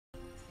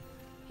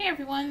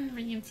everyone,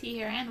 rinimt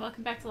here, and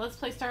welcome back to Let's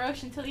Play Star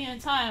Ocean till the end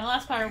of time.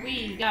 Last part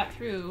we got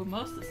through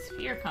most of the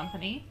Sphere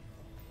Company,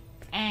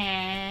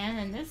 and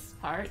in this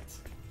part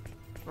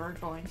we're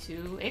going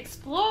to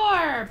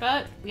explore,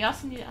 but we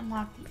also need to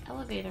unlock the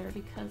elevator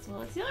because,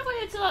 well, it's the only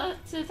way to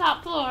the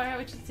top floor,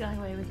 which is the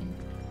only way we can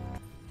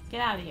get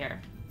out of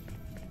here.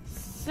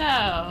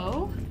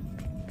 So,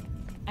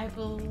 I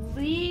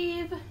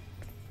believe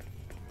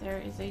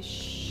there is a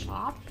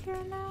shop here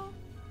now.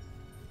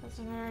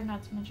 Customer,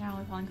 not to mention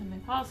only following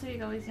company policy,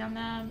 go easy on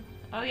them.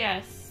 Oh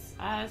yes,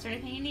 is there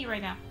anything you need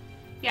right now?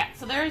 Yeah,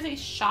 so there is a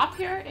shop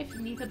here if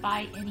you need to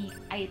buy any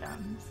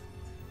items.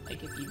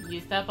 Like if you've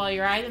used up all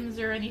your items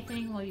or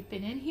anything while you've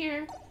been in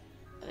here.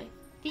 But I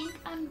think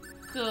I'm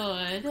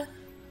good.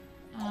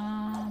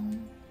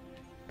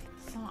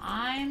 So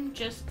I'm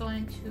just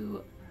going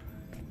to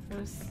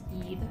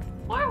proceed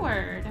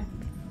forward.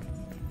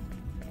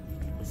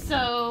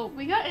 So,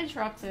 we got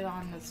interrupted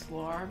on this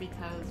floor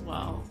because,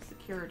 well,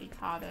 security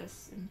caught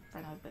us in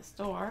front of this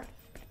door.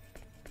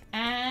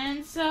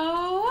 And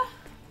so,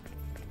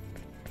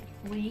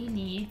 we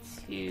need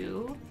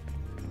to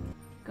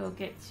go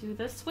get to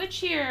the switch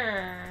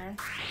here.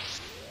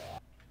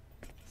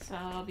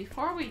 So,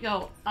 before we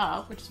go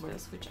up, which is where the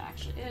switch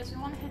actually is,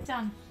 we want to head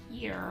down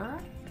here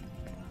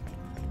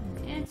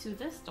and into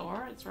this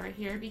door. It's right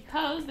here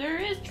because there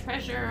is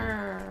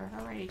treasure.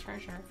 Alrighty,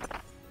 treasure.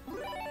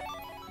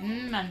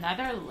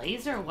 Another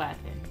laser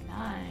weapon.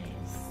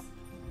 Nice.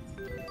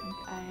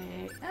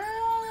 I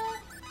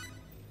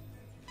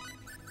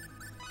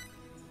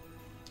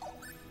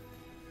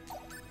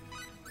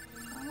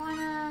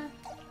wanna...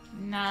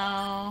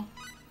 No.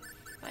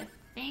 But I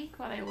think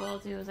what I will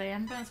do is I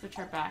am gonna switch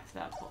her back to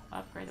that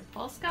upgraded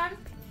pulse gun.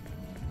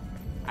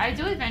 I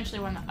do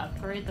eventually want to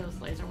upgrade those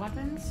laser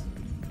weapons.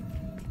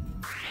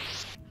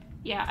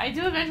 Yeah, I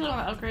do eventually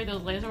want to upgrade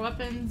those laser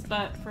weapons,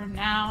 but for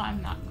now I'm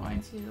not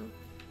going to.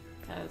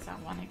 Because I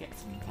want to get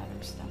some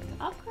better stuff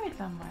to upgrade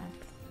them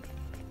with.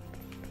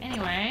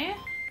 Anyway,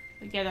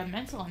 we get a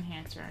mental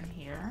enhancer in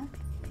here.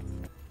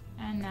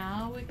 And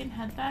now we can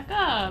head back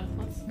up.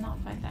 Let's not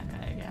fight that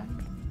guy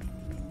again.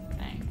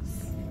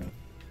 Thanks.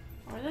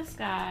 Or this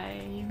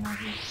guy. Even though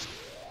he...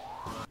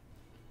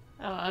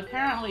 Oh,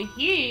 apparently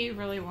he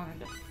really wanted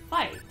to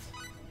fight.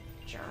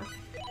 Jerk.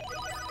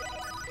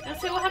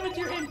 Let's see what happened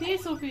to your MP,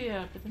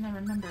 Sophia. But then I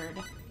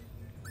remembered.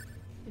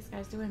 These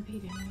guys do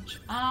MP damage.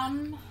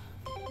 I'm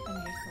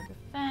gonna use for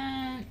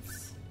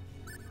defense.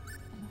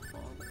 And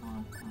hold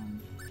off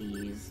on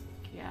these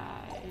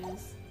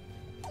guys.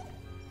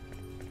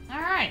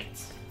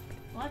 Alright.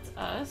 Let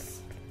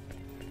us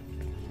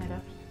head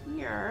up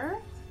here.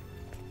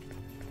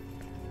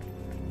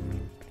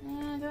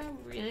 And I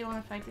really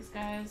want to fight these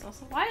guys.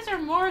 Also, why is there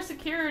more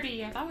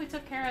security? I thought we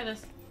took care of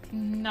this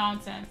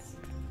nonsense.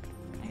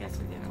 I guess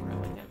we didn't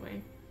really, did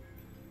we?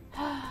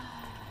 I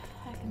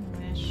can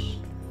wish.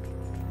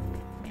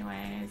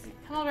 Anyways,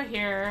 come over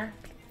here.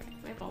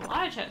 We have a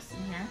lot of chests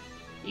in here.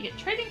 You get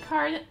trading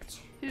card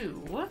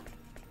 2.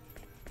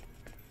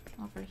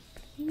 Over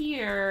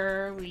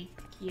here, we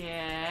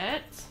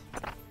get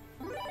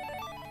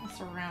a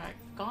ceramic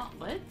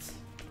gauntlet.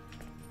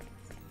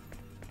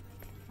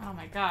 Oh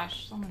my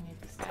gosh, someone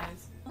needs these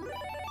guys.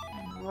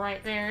 And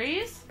ripe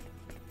berries.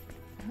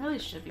 I really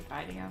should be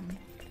fighting them.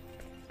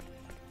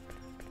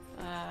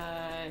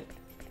 But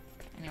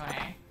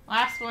anyway,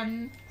 last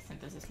one,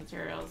 synthesis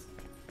materials.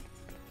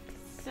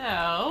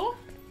 So,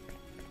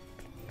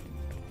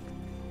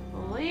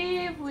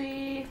 I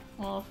believe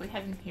well, if we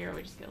head in here,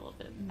 we just get a little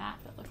bit of map,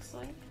 it looks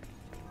like.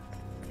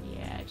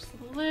 Yeah, just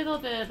a little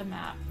bit of the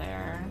map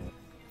there.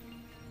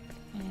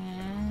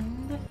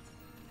 And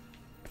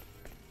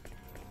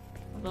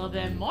a little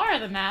bit more of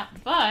the map,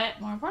 but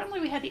more importantly,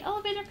 we had the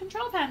elevator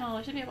control panel.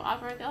 We should be able to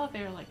operate the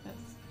elevator like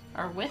this,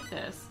 or with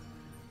this.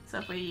 So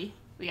if we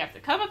have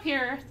to come up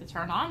here to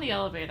turn on the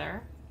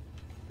elevator,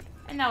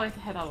 and now we have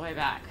to head all the way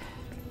back.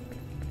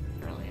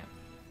 Brilliant.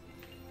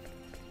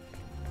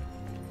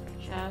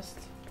 Just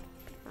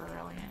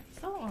brilliant.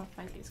 Still don't want to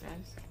fight these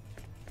guys.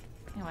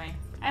 Anyway,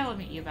 I will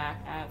meet you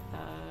back at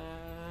the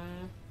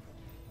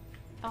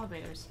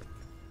elevators.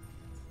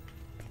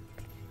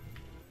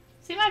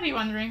 So you might be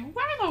wondering,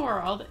 where in the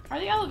world are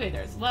the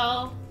elevators?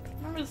 Well,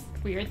 remember those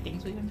weird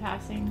things we've been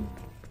passing?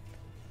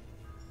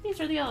 These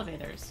are the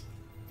elevators.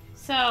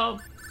 So,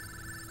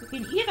 we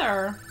can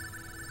either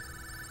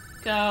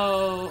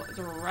go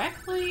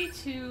directly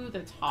to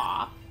the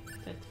top,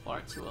 to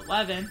floor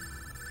 211,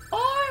 or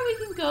we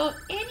can go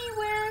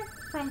anywhere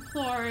from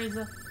floors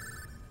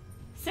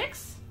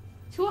 6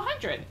 to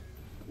 100.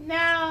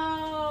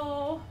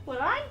 Now,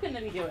 what I'm going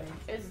to be doing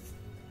is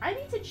I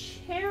need to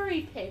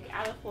cherry pick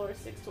out of floor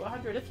 6 to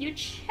 100 a few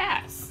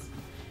chests.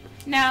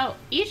 Now,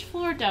 each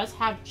floor does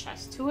have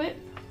chests to it,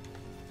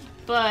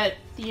 but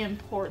the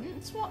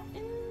important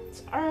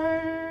ones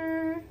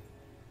are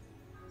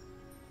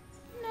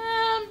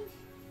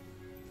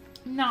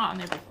not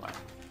on every floor.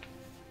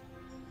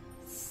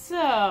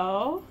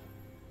 So,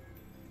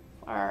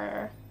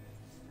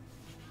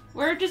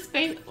 we're just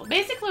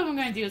basically what I'm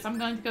going to do is I'm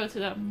going to go to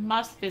the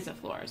must-visit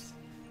floors.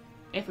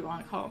 if we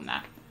want to call them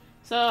that.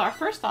 So our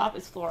first stop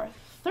is floor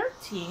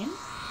 13.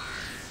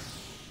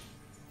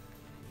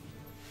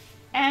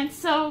 And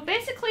so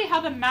basically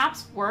how the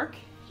maps work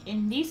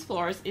in these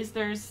floors is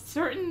there's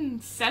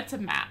certain sets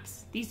of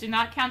maps. These do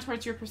not count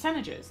towards your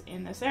percentages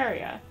in this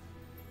area.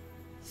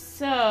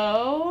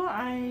 So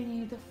I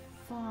need to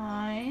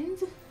find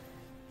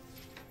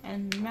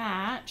and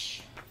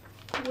match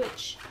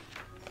which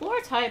floor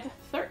type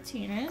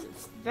 13 is.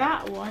 It's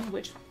that one,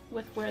 which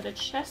with where the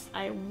chest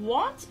I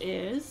want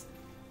is,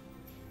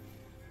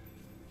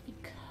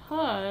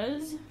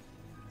 because of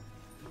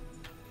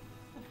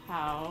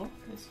how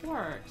this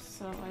works.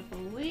 So I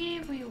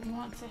believe we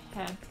want to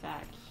head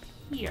back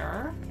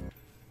here.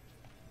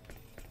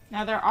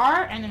 Now there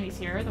are enemies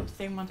here, the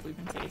same ones we've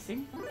been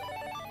facing.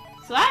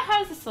 So that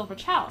has the silver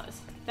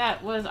chalice.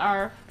 That was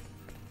our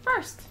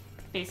first,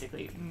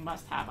 basically,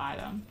 must-have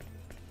item.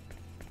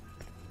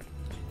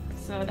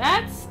 So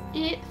that's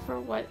it for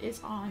what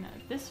is on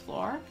this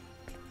floor.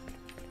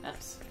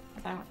 Oops,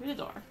 I went through the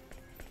door.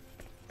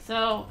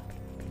 So,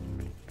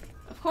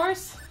 of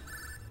course,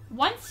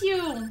 once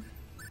you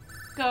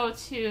go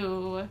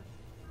to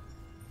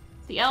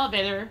the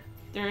elevator,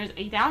 there's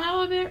a down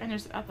elevator and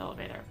there's an up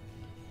elevator.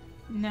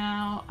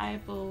 Now, I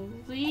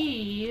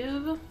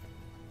believe...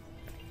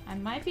 I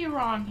might be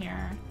wrong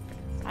here.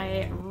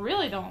 I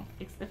really don't...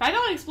 If I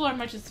don't explore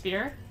much of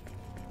Sphere,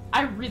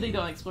 I really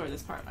don't explore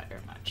this part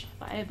very much.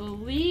 But I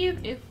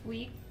believe if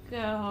we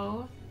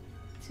go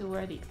to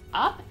where the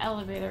up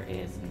elevator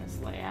is in this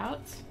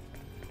layout,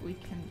 we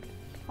can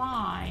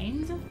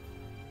find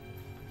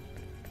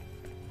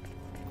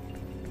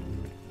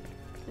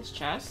this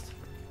chest,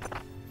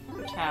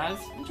 which has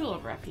a Jewel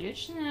of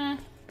Refuge.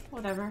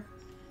 Whatever.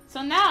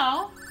 So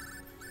now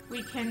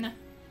we can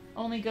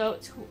only go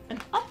to an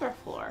upper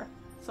floor.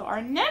 So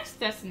our next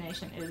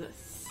destination is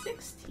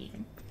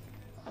 16.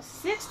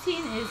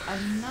 16 is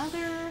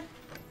another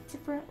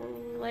different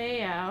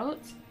layout,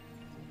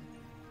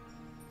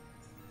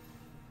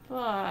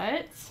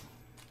 but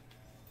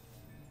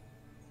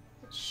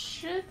it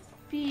should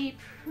be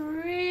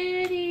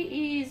pretty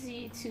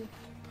easy to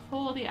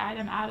pull the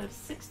item out of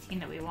 16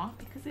 that we want,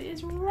 because it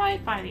is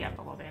right by the up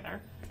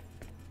elevator.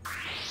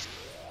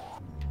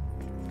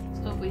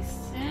 So if we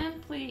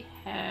simply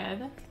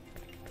head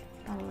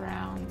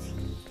around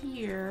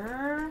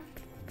here,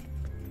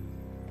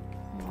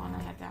 we want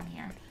to head down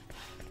here.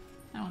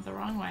 I went the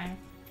wrong way.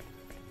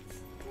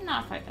 Let's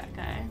not fight that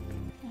guy.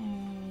 I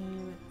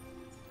would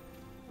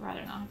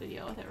rather not have to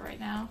deal with it right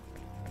now.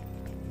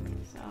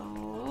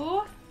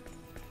 So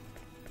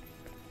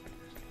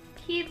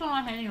keep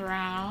on heading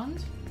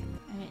around.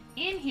 And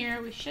in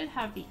here we should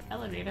have the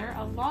elevator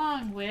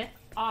along with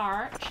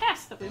our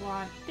chest that we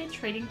want, the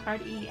trading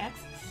card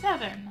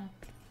EX7.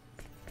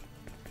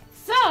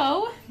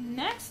 So,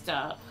 next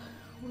up,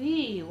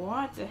 we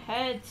want to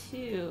head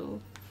to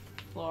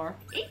floor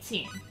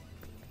 18.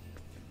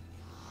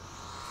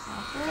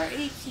 Now, floor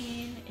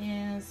 18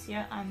 is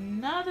yet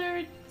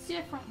another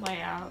different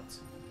layout.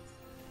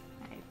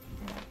 I didn't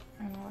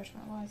remember which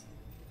one it was.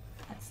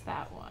 That's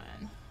that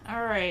one.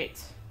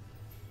 Alright.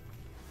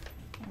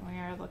 And we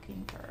are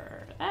looking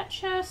for that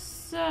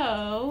chest,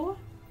 so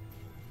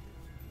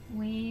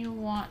we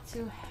want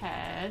to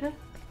head...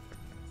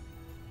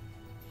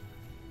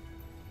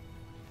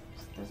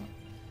 Doesn't...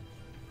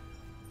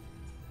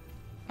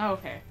 Oh,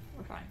 okay,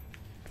 we're fine.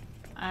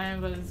 I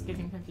was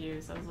getting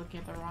confused. I was looking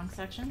at the wrong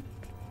section.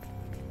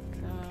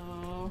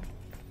 So,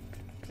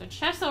 there's a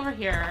chest over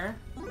here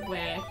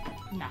with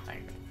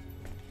nothing.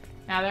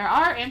 Now there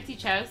are empty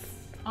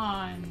chests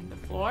on the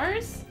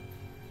floors,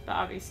 but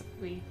obviously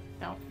we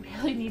don't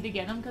really need to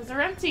get them because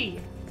they're empty.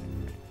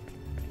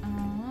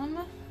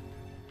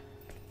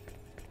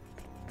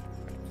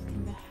 Just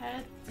need to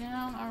head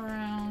down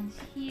around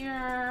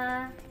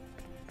here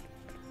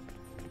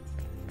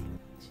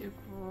to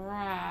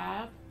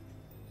grab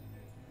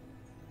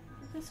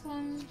this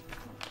one.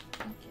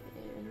 I think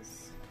it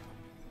is.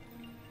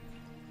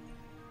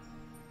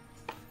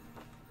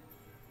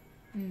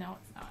 No,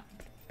 it's not.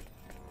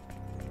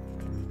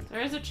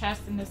 There is a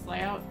chest in this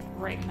layout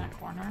right in that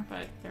corner,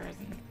 but there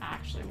isn't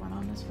actually one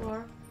on this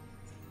floor.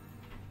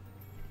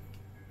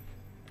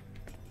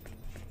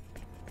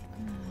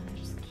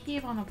 Just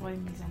keep on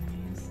avoiding these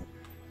enemies.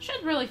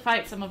 Should really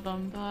fight some of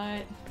them,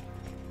 but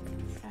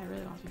this guy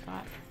really wants to be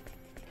fought.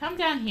 Come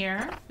down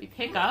here, we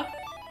pick up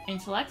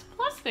Intellect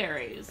Plus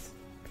berries.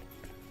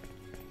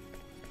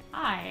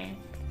 Hi.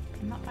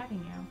 I'm not fighting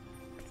you.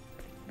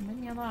 Leave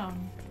me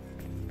alone.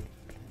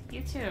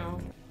 You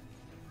too.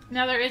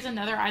 Now there is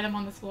another item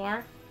on this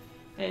floor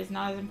that is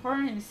not as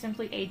important. It is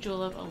simply a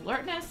Jewel of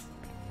Alertness.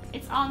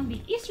 It's on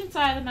the eastern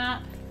side of the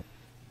map,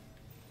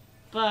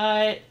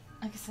 but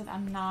like I said,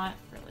 I'm not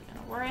really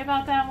going to worry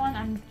about that one.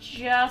 I'm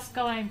just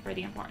going for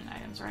the important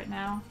items right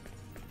now.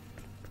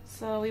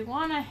 So we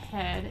want to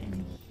head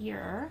in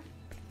here.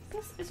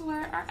 This is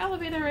where our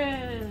elevator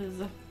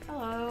is.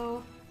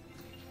 Hello.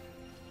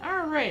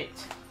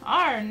 Alright,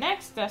 our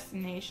next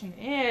destination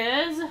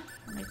is,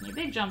 we're making a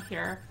big jump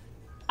here,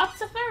 up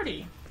to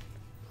 30.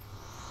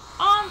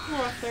 On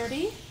floor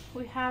 30,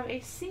 we have a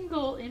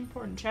single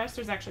important chest.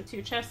 There's actually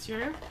 2 chests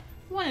here.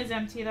 One is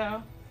empty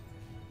though.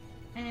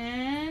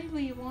 And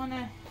we want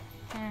to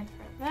head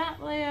for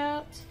that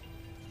layout.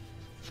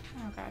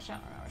 Oh gosh, I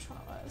don't remember which one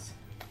it was.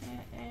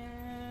 It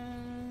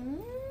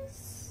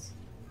is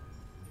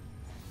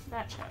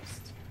that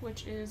chest,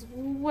 which is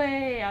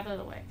way out of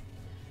the way.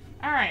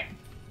 Alright.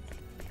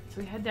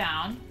 So we head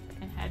down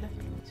and head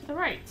to the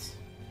right.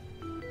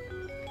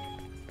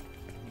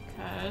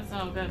 Because,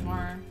 oh good,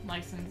 more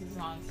licenses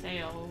on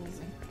sales.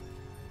 And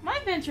my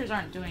adventures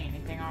aren't doing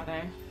anything, are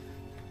they?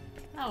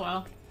 Oh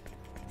well.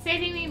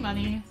 Saving me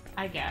money,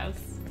 I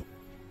guess.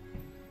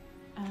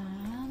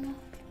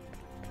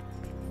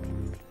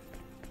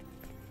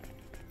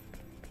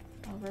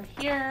 Over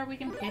here, we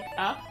can pick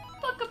up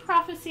Book of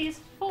Prophecies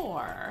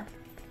 4.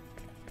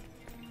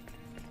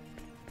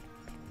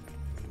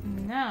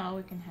 Now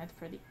we can head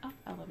for the up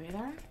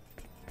elevator.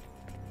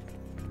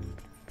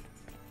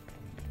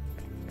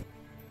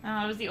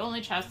 It was the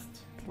only chest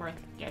worth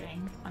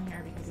getting on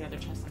here because the other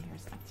chest on here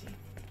is empty,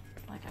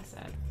 like I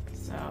said.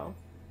 So,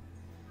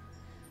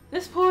 at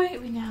this point,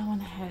 we now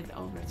want to head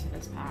over to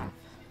this path.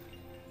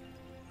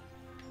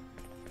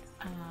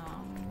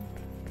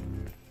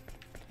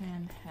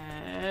 And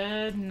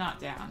head not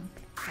down.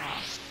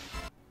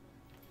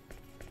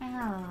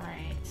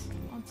 Alright,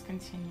 let's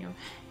continue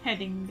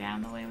heading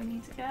down the way we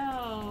need to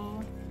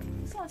go.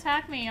 Please don't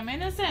attack me, I'm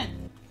innocent.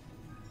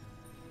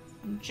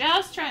 I'm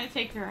just trying to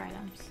take your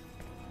items.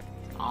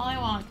 All I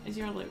want is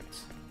your loot.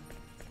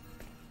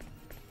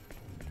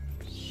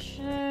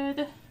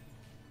 Should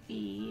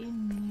be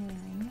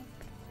nearing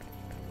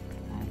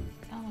that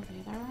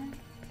elevator.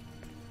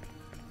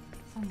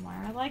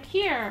 Somewhere like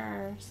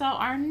here. So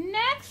our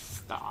next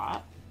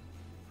stop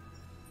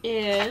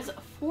is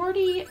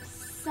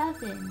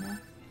 47.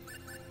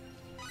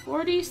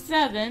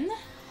 47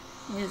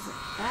 is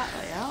that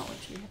layout,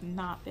 which we have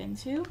not been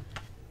to.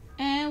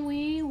 And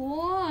we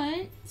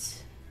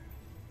want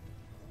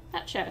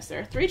that chest. There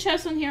are 3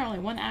 chests on here, only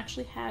one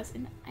actually has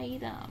an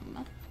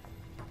item.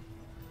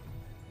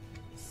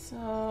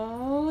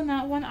 So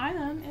that one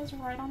item is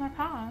right on our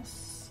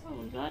pass. So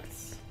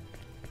let's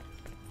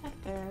head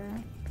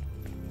there.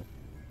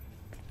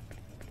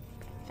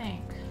 I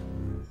think.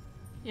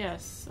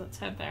 Yes, let's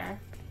head there.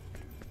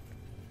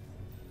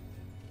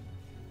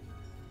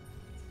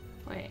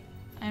 Wait,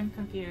 I'm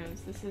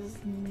confused. This is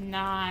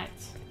not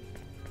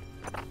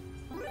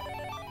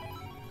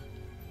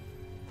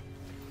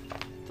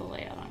the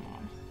layout I'm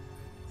on.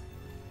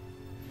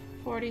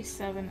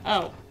 47.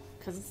 Oh,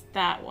 because it's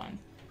that one.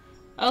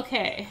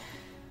 Okay.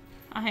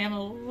 I am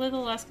a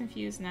little less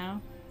confused now.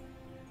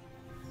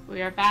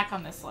 We are back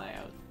on this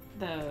layout.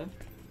 The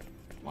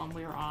one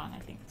we were on, I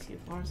think, 2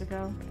 floors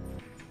ago.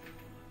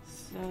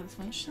 So this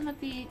one shouldn't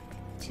be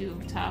too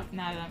tough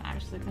now that I'm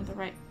actually looking at the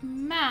right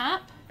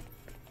map.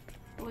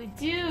 But we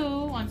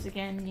do, once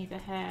again, need to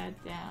head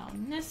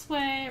down this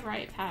way,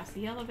 right past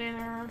the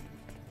elevator,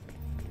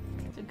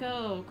 to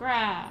go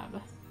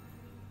grab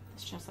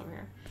this chest over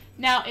here.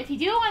 Now, if you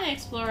do want to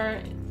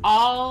explore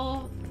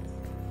all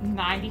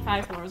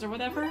 95 floors or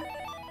whatever,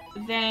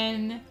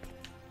 then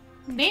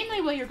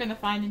mainly what you're going to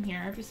find in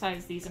here,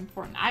 besides these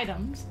important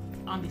items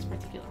on these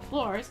particular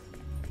floors,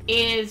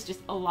 is just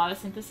a lot of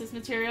synthesis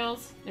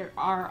materials. There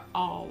are a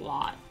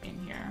lot in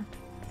here.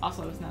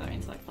 Also, there's another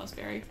intellect plus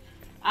berry.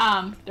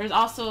 There's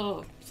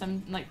also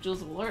some like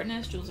jewels of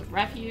alertness, jewels of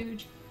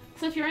refuge.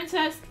 So if you're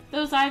into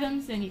those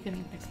items, then you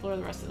can explore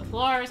the rest of the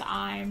floors.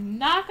 I'm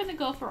not going to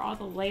go for all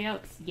the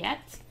layouts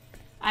yet.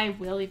 I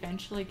will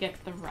eventually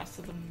get the rest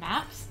of the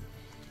maps.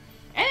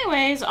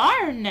 Anyways,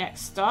 our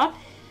next stop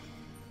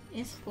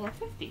is floor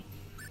 50.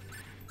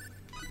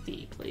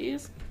 50,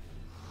 please.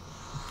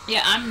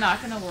 Yeah, I'm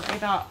not going to worry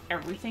about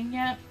everything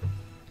yet.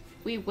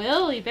 We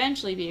will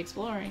eventually be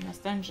exploring this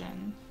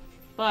dungeon,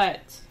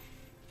 but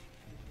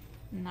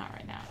not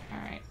right now.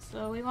 Alright,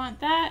 so we want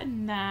that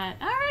and that.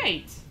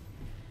 Alright!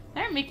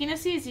 They're making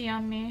us easy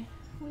on me.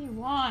 We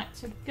want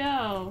to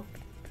go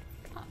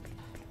up.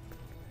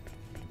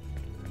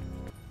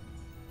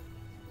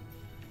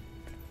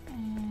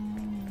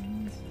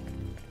 And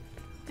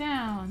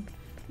down.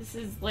 This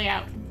is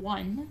layout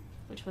 1,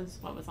 which was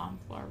what was on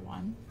floor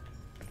 1.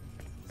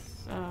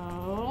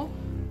 So,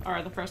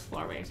 or the first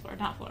floor we explored,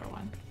 not floor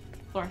 1.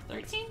 Floor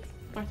 13?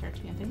 Floor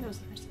 13, I think that was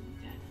the first one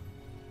we did.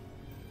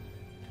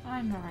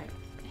 I'm the right.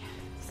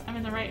 Yes, I'm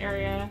in the right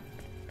area.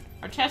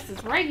 Our chest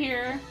is right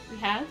here. We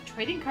have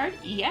trading card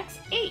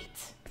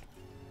EX8.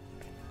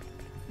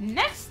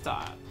 Next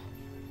stop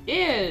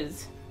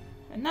is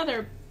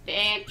another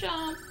big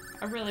jump.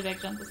 A really big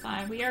jump this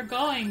time. We are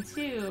going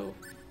to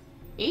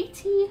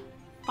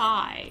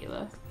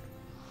 85.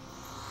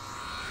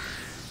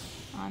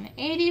 On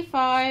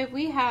 85,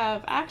 we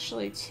have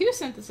actually 2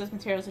 synthesis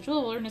materials, the Jewel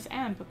of Alertness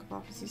and Book of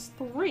Prophecies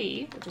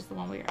 3, which is the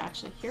one we are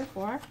actually here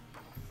for.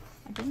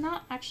 I did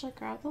not actually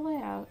grab the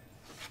layout.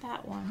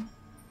 That one.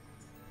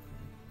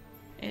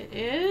 It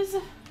is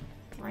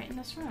right in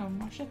this room,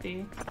 or should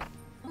be.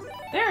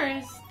 There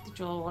is the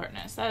Jewel of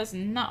Alertness. That is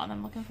not what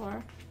I'm looking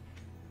for.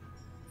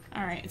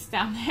 Alright, it's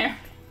down there.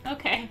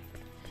 Okay.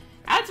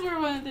 that's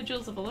where one of the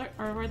jewels of alert,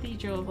 or where the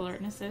jewel of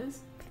alertness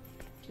is.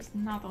 Just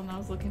not the one I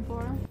was looking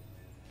for.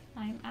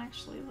 I'm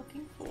actually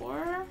looking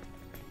for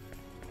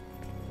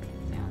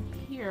down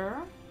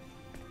here.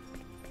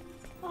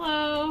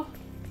 Hello.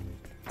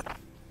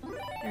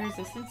 There's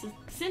a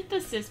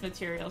synthesis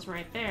materials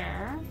right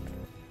there.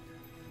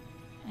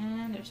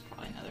 And there's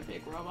probably another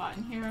big robot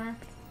in here.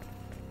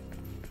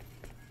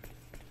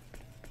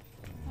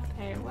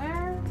 Okay,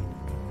 where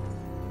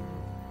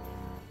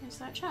is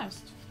that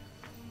chest?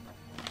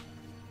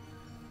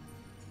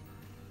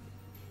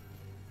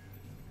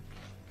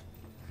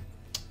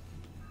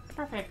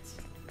 Perfect.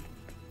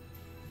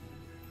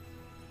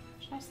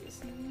 Chest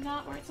is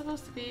not where it's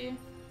supposed to be.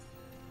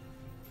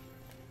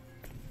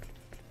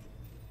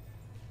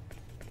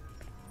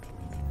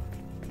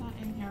 Not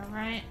in here,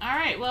 right?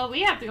 Alright, well,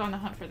 we have to go on the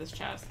hunt for this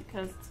chest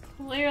because it's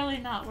clearly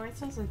not where it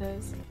says it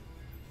is.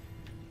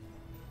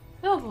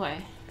 Oh boy.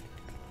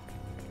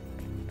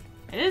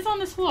 It is on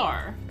this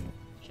floor.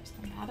 Just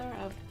a matter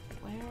of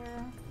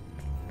where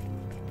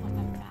on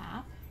the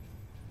map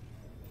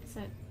is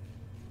it?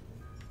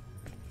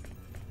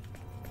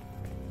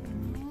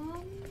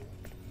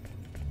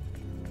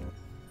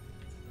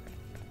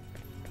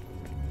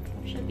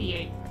 There should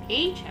be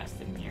a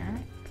chest in here.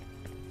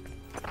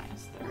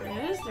 Yes,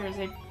 there is. There's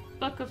a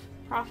Book of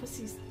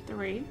Prophecies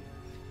 3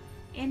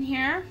 in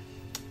here.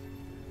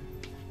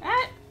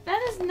 That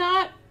is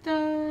not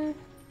the...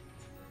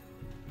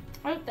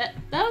 Oh, that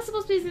was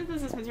supposed to be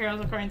synthesis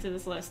materials according to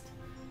this list.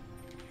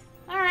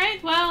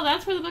 Alright, well,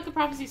 that's where the Book of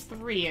Prophecies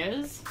 3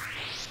 is.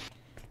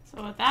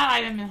 So with that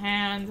item in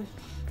hand,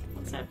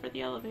 let's head for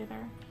the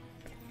elevator.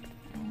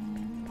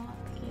 And not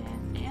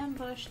get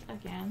ambushed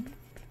again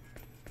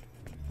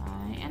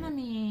by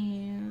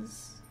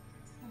enemies.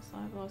 So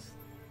I've lost...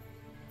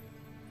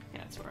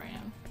 Yeah, that's where I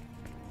am.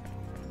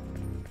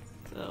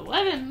 So it would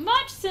have been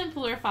much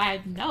simpler if I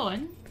had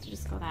known to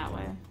just go that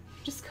way.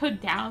 Just go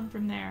down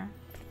from there.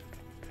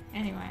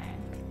 Anyway, I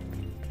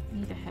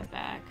need to head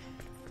back.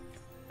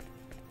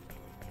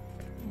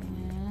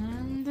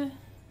 And head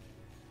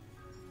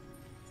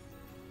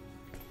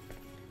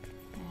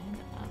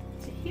up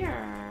to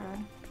here.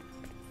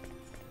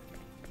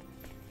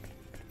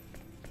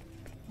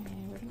 I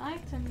would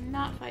like to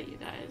not fight you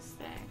guys,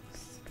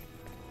 thanks.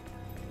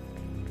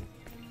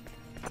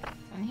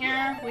 And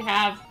here we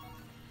have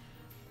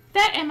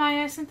that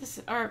MIA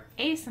synthesis, or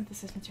a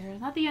synthesis material,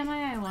 not the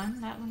MIA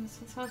one. That one's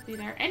supposed to be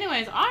there.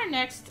 Anyways, our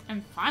next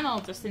and final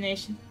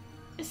destination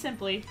is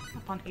simply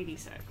up on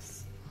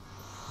 86.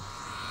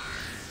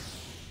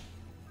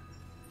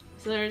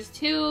 So there's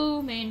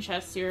two main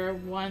chests here,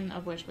 one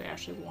of which we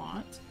actually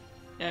want.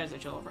 There's a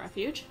Jewel of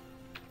Refuge.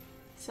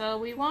 So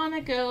we want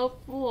to go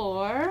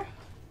for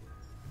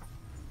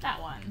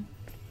that one.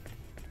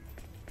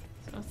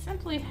 So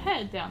simply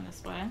head down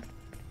this way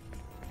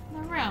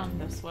and around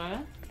this way.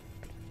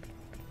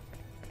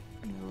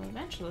 And we'll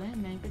eventually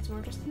make it to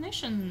our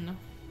destination,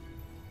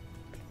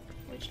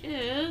 which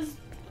is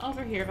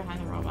over here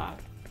behind the robot.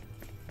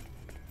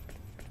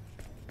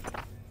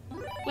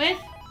 With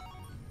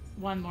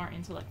one more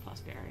intellect plus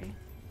berry.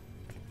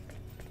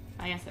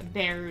 I guess it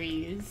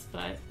berries,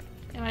 but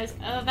anyways,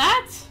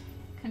 that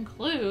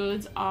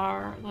concludes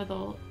our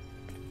little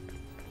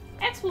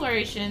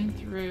exploration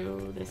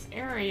through this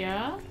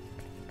area.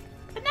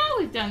 But now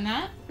we've done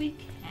that, we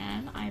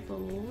can, I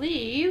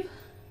believe,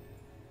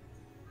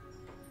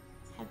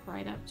 head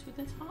right up to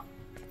the top.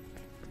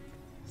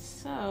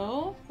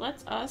 So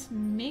let's us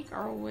make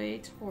our way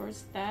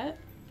towards that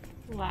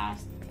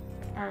last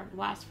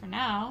for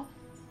now,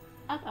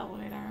 up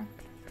elevator,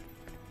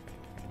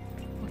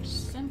 which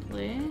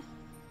simply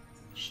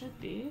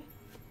should be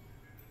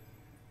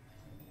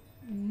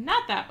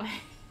not that way.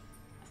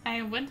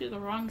 I went through the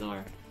wrong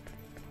door.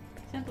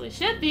 Simply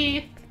should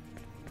be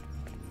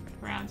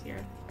around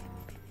here.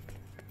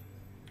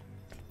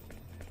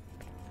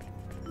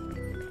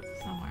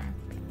 Somewhere.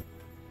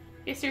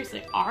 Okay,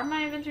 seriously, are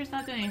my adventures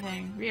not doing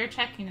anything? We are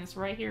checking this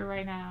right here,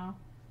 right now.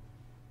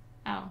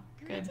 Oh,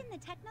 good. Greeting the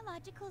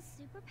technological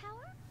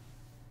superpower?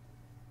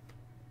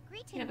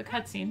 Greeting Yeah, the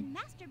cutscene.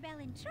 Master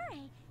Belinture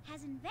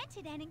has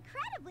invented an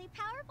incredibly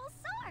powerful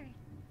sword.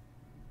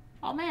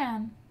 Oh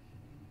man.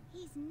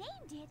 He's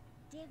named it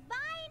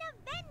Divine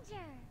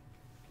Avenger.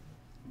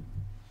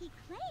 He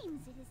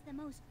claims it is the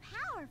most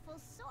powerful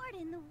sword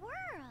in the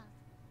world.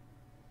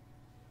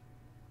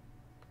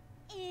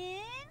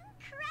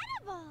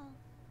 Incredible!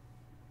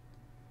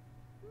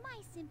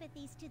 My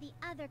sympathies to the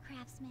other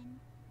craftsmen.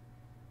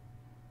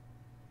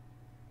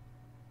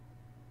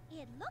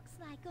 It looks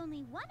like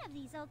only one of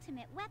these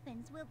ultimate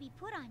weapons will be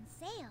put on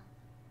sale.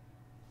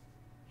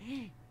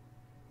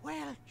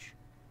 Welch!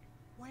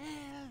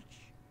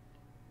 Welch!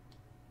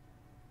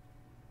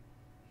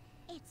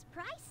 It's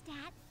priced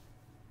at...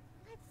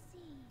 Let's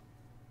see...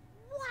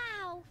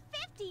 Wow!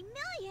 50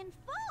 million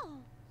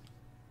full!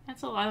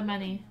 That's a lot of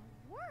money.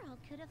 Who in the world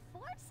could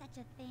afford such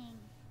a thing?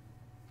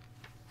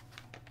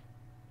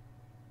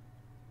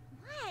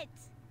 What?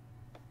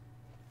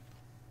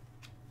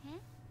 Huh?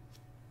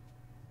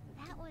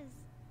 That was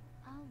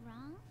all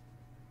wrong?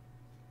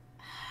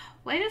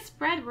 Way to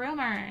spread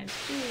rumors.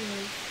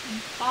 Jeez.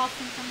 And false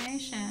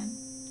information.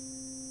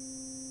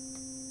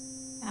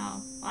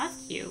 Oh, well, that's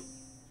cute.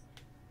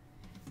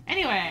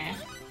 Anyway,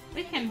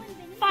 we can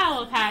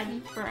file a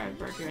patent for a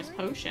virtuous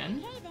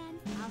potion. Okay then,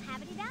 I'll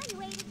have it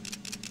evaluated.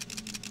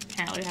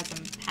 Apparently we have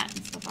some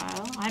patents to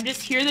file. I'm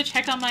just here to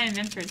check on my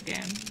inventor's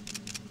game.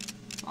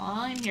 That's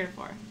all I'm here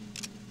for.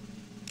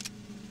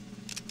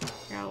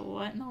 Figure out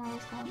what in the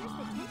world's going Here's the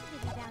on.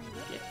 tentative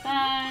evaluation. Get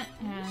that,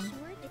 Are you and sure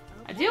that-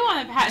 I do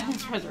want to patent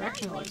this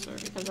resurrection elixir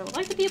because I would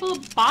like to be able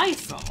to buy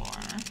some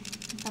more,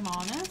 if I'm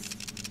honest.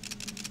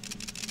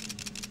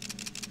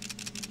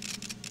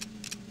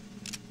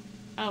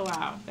 Oh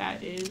wow,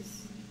 that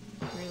is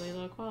really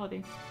low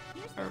quality.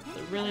 Here's the Or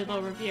tentative really low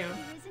evaluation. review.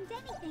 There isn't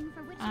anything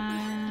for which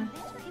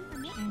inventor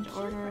information. Change Shoot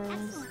for orders.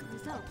 excellent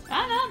results.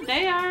 I don't know,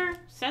 they are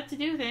set to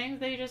do things,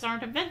 they just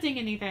aren't inventing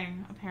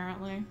anything,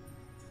 apparently.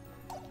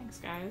 Thanks,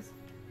 guys.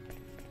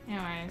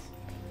 Anyways,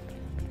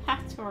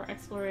 back to our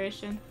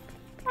exploration.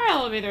 Our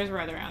elevator's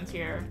right around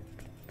here.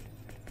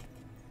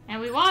 And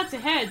we want to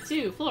head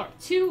to floor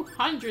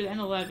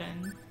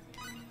 211.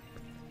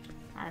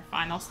 Our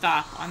final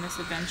stop on this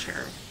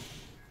adventure.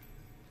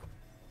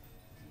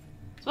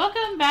 So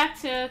welcome back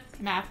to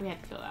math we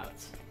had to fill out.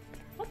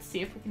 Let's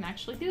see if we can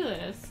actually do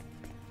this.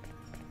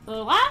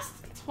 The last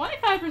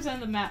 25% of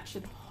the map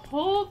should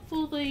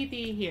hopefully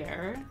be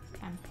here.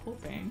 I'm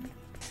hoping.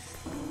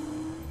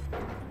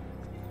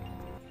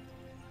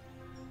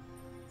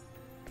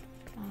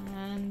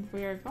 And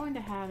we are going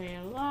to have a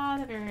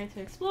lot of area to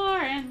explore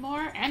and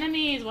more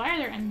enemies. Why are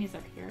there enemies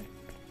up here?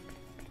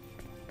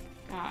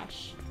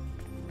 Gosh.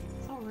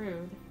 So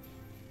rude.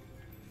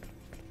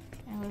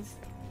 I was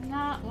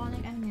not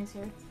wanting enemies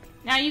here.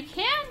 Now you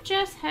can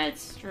just head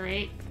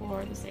straight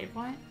for the save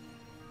point.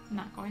 I'm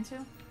not going to.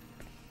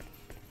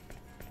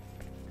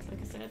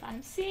 Like I said,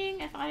 I'm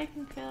seeing if I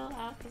can fill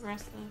out the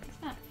rest of this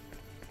map.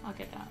 I'll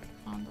get that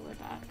on the way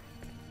back.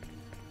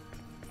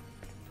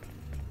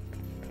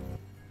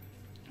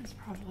 It's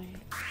probably...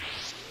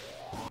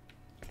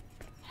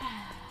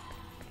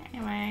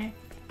 Anyway,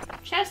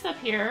 chest up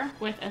here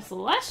with a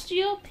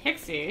celestial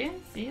pixie.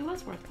 See, it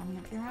was worth coming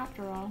up here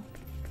after all.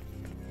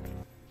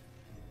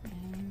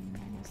 And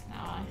I guess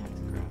now I have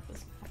to grab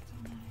this pot,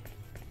 don't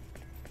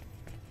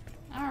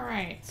I?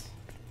 Alright.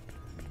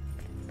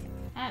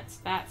 That's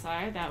that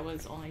side. That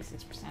was only 6%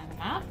 of the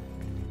map.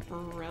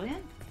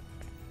 Brilliant.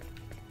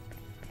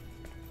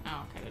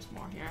 Oh, okay, there's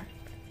more here.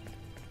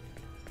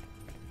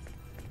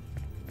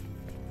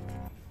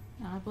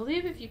 Now, I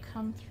believe if you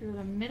come through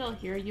the middle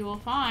here, you will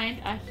find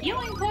a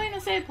healing point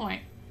and a save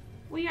point.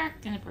 We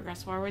aren't going to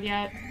progress forward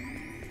yet.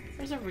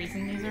 There's a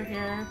reason these are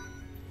here.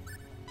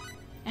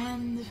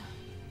 And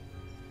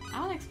I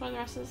want to explore the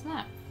rest of this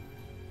map.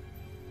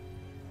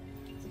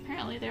 So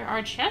apparently there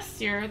are chests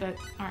here that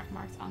aren't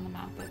marked on the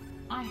map that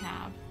I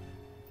have.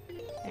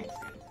 Thanks,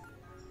 guys.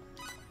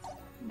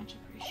 Much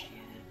appreciated.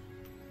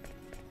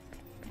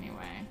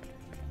 Anyway,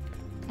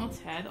 let's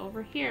head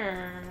over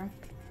here.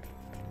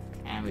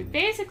 And we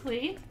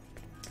basically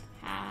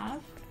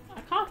have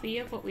a copy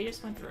of what we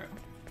just went through.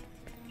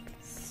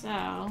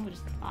 So, we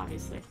just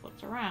obviously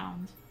flipped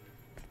around.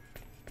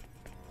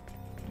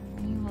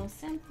 And we will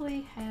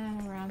simply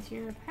head around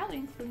here, apparently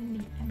including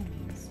the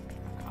enemies.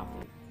 A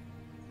copy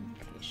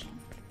indication.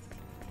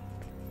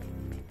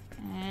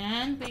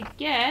 And we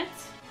get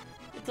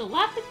a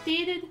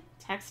dilapidated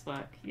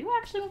textbook. You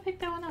actually will pick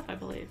that one up, I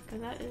believe,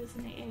 because that is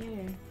in the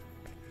AA.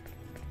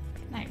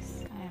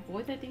 Nice. I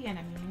avoided the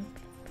enemy.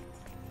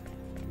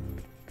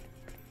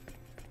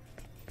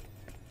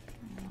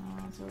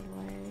 To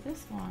avoid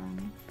this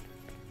one.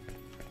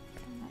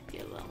 It might be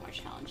a little more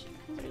challenging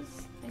because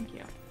there's... Thank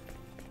you.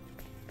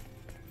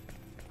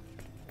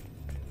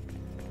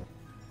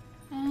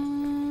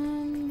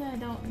 And I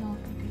don't know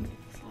if I'm gonna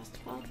get this last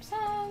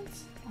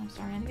 12%. I'm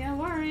starting to get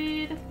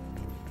worried.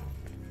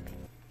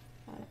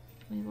 But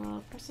we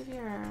will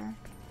persevere.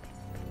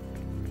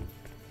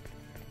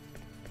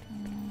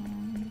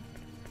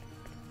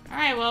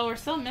 Alright, well, we're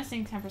still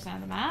missing 10%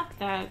 of the map.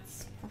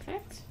 That's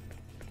perfect.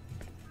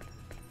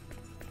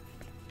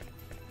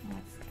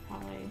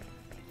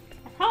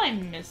 I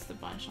probably missed a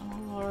bunch on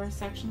the lower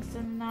sections,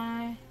 didn't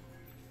I?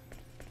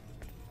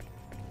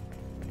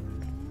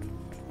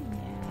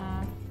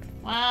 Yeah.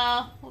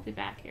 Well, we'll be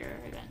back here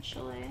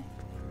eventually.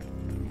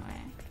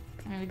 Anyway.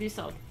 I mean, we do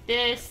still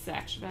this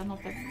section, but I don't know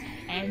if that's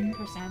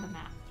 10% of the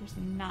map. There's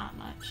not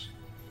much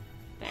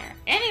there.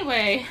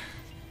 Anyway,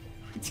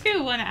 I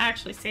do want to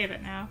actually save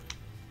it now.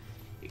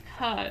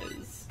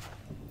 Because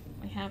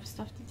we have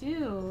stuff to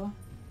do.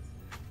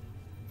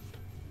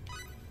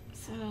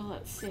 So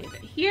let's save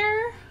it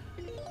here.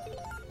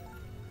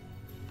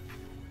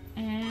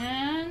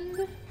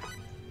 And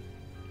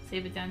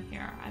save it down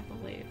here, I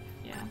believe.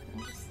 Yeah,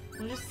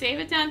 we'll just save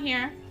it down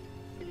here.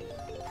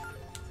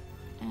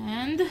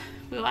 And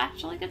we'll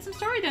actually get some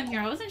story done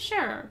here. I wasn't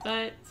sure,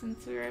 but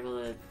since we were able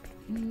to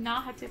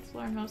not have to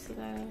explore most of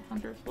the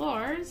 100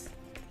 floors,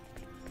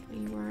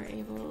 we were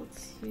able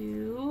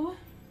to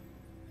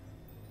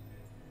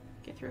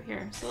get through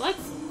here. So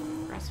let's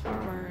press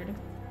forward.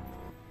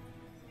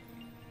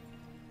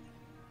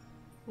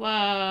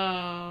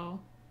 Whoa.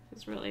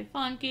 This is really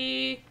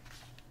funky.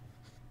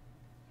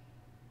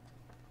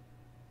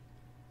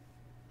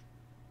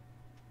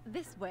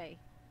 This way.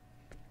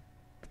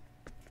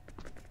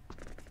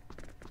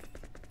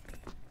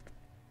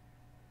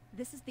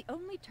 This is the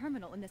only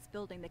terminal in this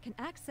building that can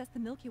access the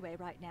Milky Way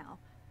right now.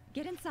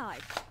 Get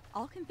inside.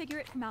 I'll configure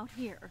it from out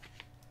here.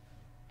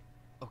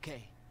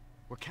 Okay,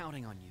 we're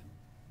counting on you.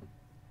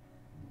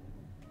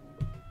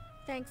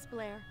 Thanks,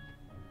 Blair.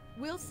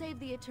 We'll save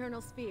the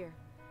Eternal Sphere.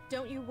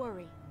 Don't you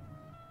worry.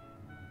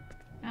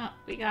 Oh,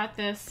 we got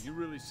this. You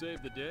really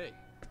saved the day.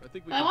 I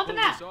think we I can want the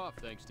pull map. this off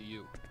thanks to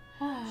you.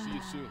 See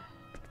you soon.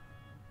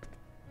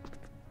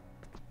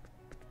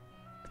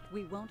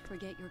 We won't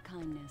forget your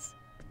kindness.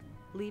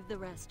 Leave the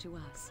rest to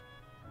us.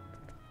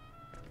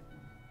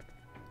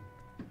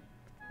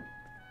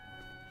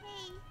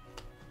 Hey,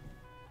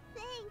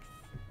 thanks.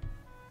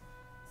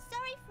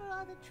 Sorry for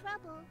all the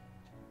trouble.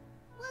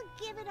 We'll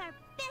give it our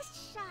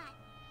best shot.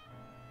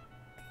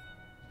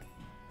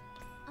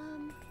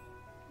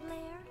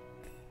 Blair,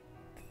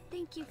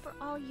 thank you for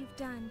all you've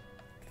done.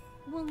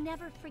 We'll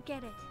never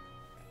forget it.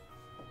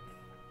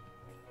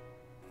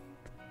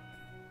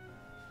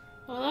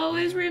 We'll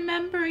always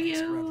remember Thanks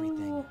for you.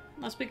 everything.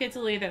 Unless we get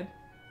deleted.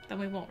 Then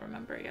we won't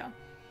remember you.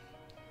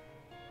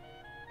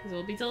 Because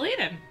we'll be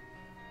deleted.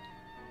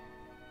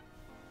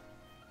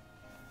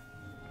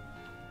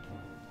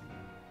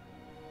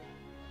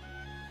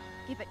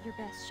 Give it your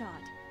best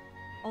shot.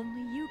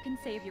 Only you can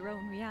save your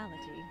own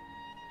reality.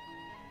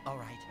 All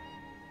right.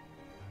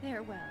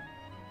 Farewell.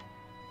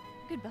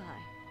 Goodbye.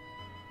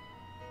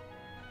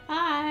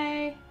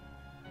 Bye.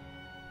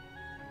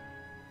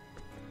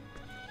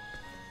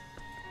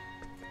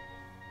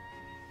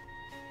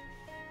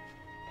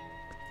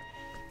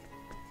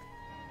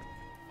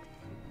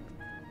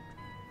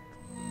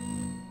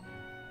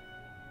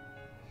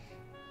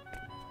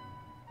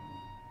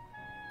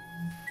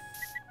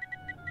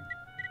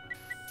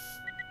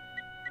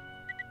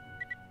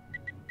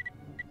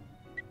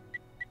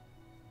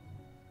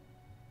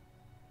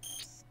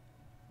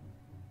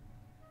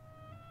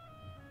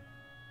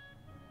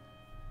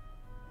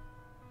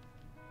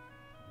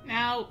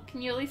 Now,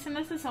 can you at least send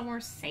us to somewhere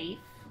safe?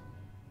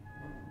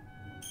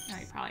 No,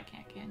 you probably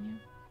can't, can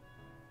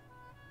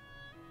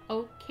you?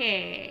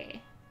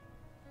 Okay.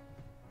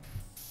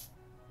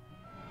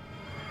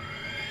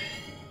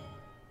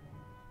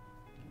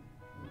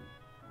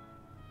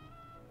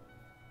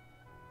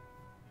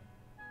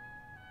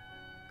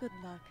 Good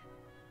luck.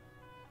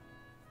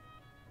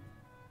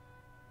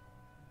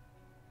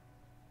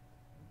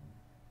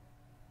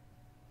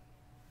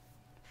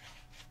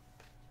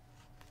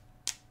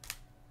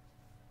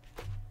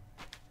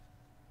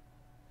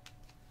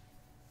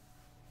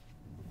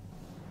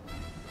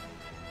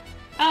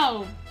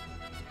 Oh,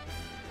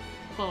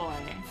 boy.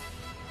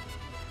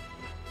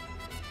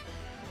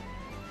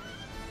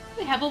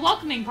 We have a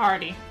welcoming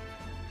party.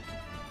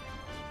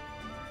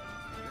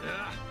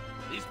 Ah,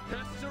 these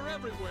pests are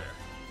everywhere.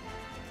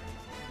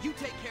 You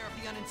take care of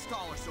the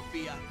uninstaller,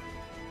 Sophia.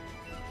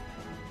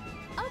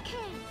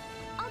 Okay,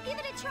 I'll give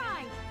it a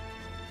try.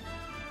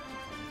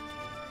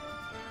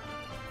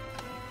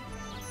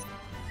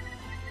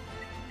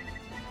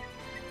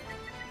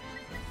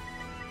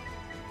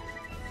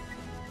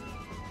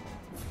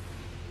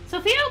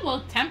 Sophia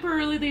will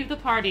temporarily leave the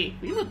party.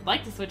 We would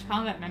like to switch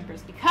combat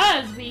members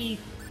because we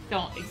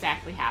don't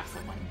exactly have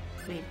someone.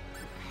 We're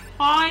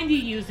kinda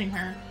using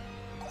her.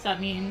 So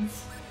that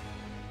means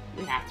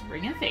we have to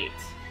bring in Fate.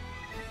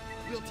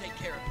 We'll take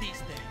care of these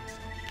things.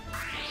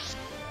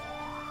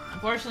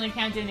 Unfortunately,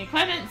 can't do any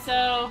equipment,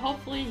 so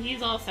hopefully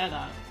he's all set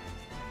up.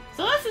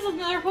 So this is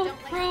another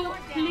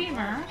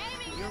proclaimer.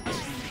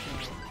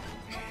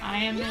 I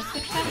am gonna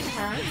switch that to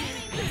her.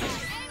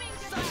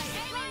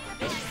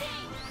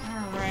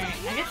 Alright,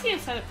 I guess he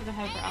has set up for the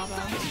head for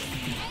Alba.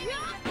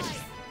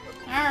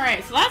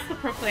 Alright, so that's the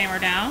proclaimer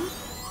down.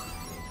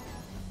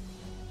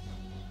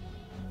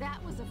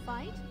 That was a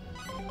fight?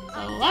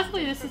 So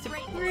luckily this is a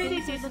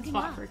pretty decent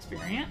spot for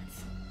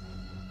experience.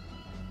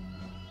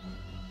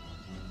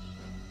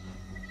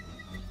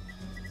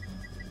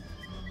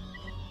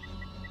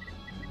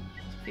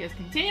 Sophia's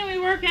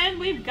continuing working.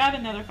 We've got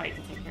another fight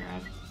to take care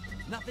of.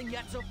 Nothing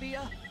yet,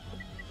 Sophia?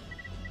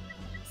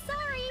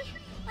 Sorry.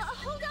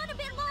 Hold on a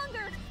bit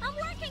longer. I'm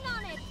working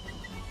on it.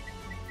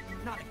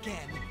 Not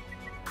again.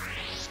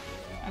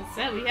 As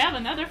said, we have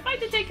another fight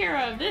to take care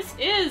of. This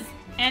is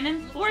an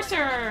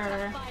enforcer.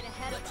 Or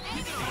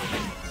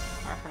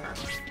her.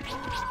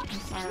 I'm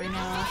sorry,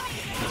 no.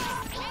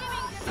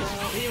 So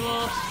we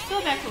will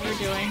go back to what we're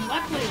doing.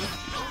 Luckily, with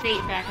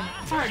Fate back in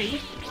the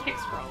party,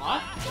 kicks for a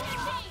lot.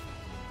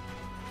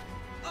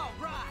 All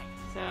right.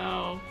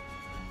 So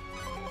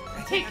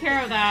take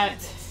care of that.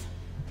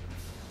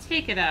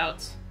 Take it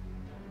out.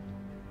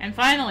 And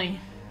finally,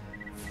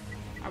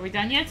 are we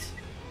done yet?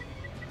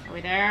 Are we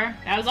there?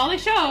 That was all they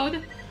showed.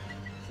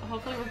 So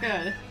hopefully we're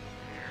good.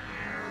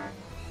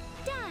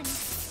 Done.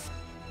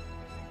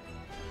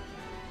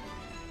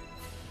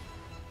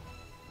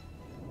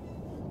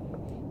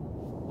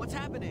 What's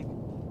happening?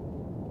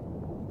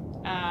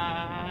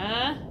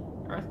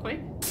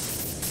 Earthquake?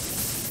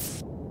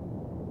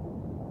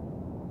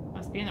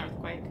 Must be an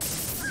earthquake.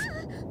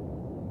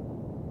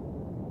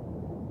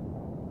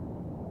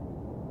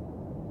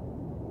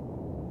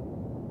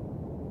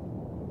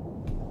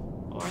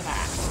 Or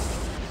that.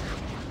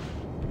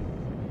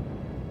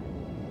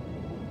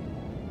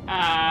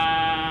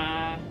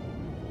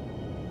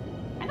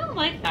 I don't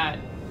like that.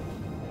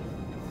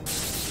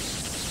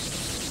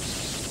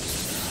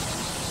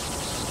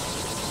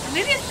 Or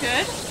maybe it's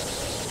good.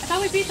 I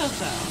thought we beat those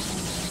though.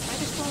 Why are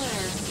they still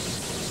there?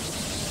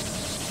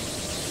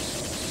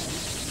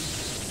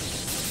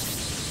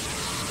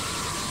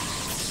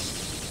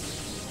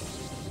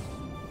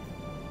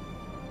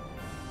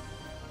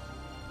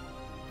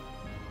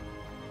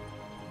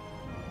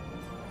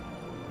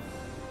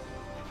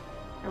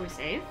 Are we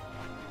safe?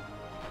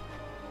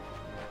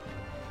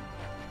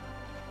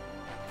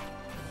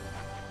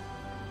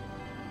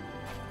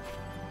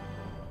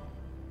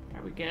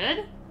 Are we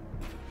good?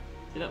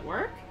 Did it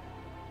work?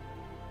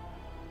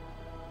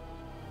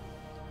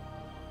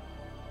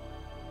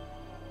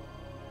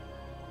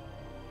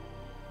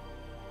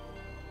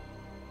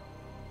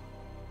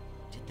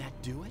 Did that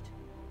do it?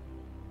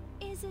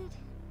 Is it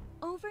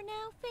over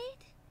now,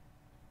 Fate?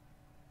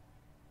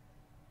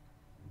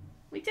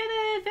 We did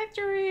it!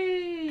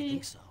 Victory! I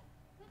think so.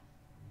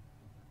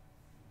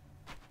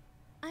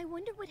 I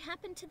wonder what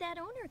happened to that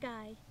owner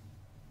guy.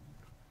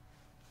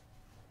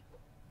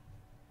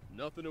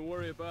 Nothing to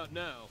worry about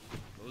now.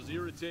 Those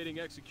irritating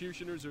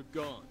executioners are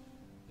gone.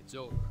 It's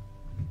over.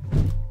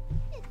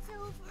 It's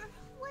over.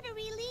 What a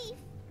relief.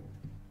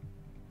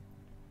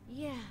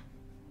 Yeah.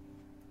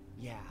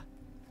 Yeah.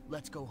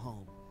 Let's go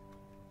home.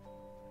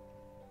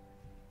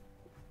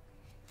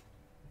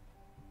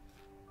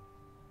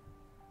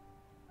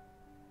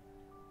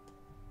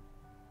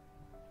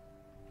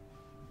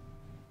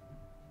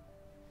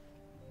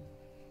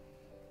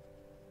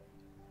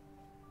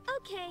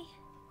 Okay.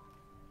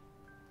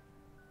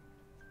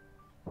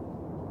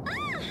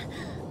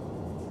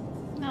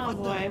 Oh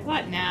boy,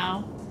 what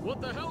now?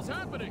 What the hell's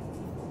happening?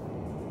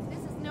 This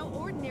is no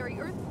ordinary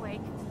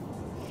earthquake.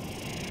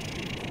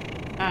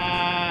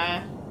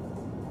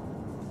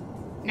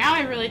 Now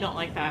I really don't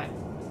like that.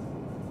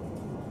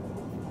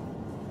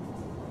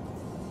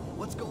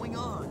 What's going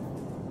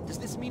on? Does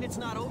this mean it's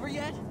not over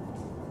yet?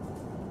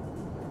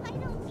 I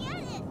don't get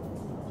it.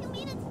 You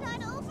mean it's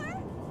not over?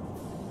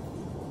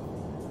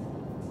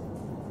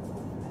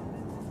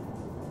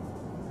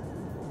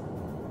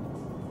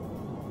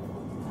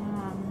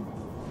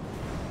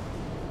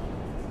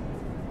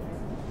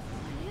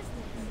 What is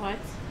this? What?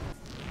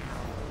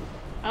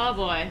 Oh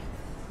boy.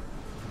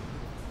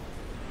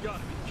 Gotta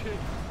be kidding.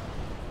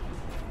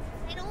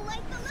 I don't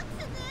like the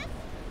looks of this.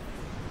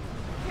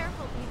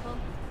 Careful, people.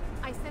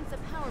 I sense a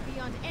power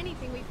beyond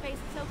anything we've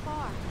faced so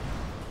far.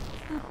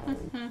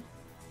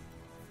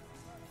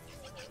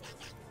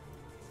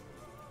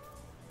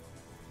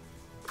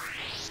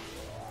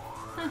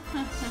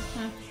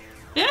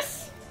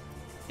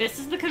 This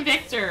is the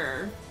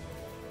convictor.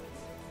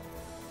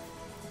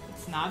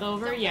 It's not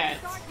over yet.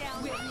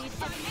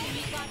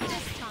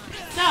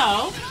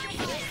 So,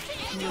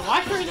 when you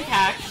watch for his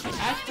attacks,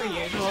 as per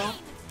usual,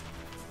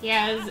 he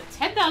has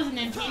 10,000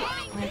 MP,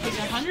 and I think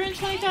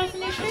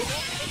 120,000 HP.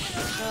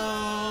 So,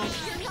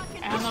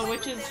 I don't know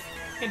which is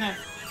gonna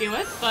do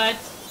it, but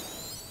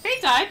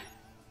Fate died.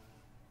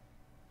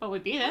 But we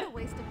beat What it. a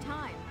waste of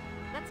time.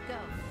 Let's go.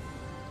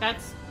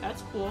 That's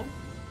cool.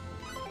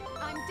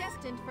 I'm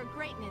destined for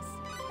greatness.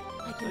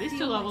 I So can these two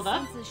feel my leveled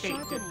up. senses Fate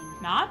did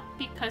sharpening. not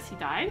because he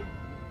died.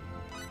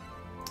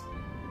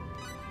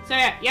 So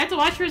yeah, you have to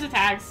watch for his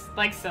attacks,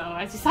 like so.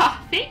 As you saw,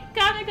 Fate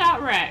kinda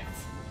got wrecked.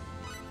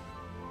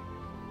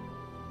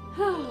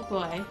 Oh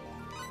boy.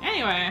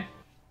 Anyway.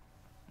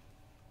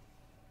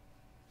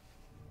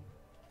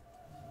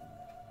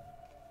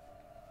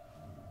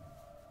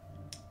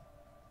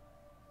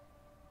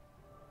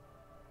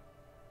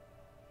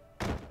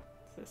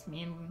 Does this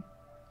mean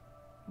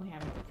we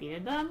haven't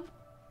defeated them?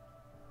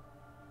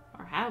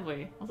 Or have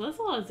we? Also, that's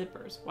a lot of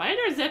zippers. Why are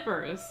there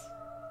zippers?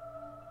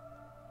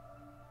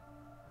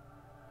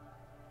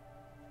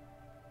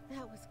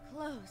 That was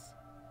close.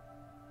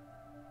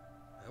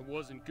 That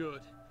wasn't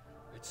good.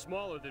 It's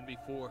smaller than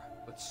before,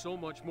 but so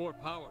much more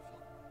powerful.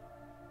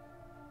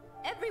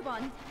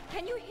 Everyone,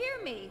 can you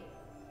hear me?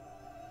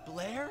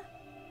 Blair?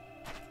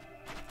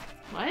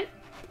 What?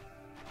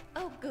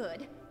 Oh,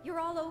 good. You're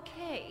all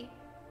okay.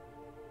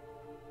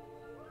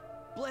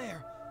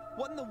 Blair,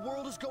 what in the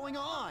world is going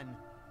on?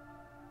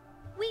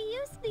 We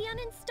used the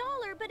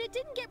uninstaller, but it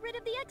didn't get rid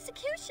of the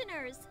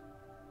executioners.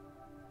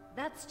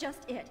 That's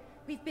just it.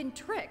 We've been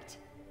tricked.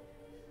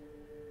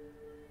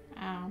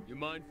 Ow. You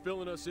mind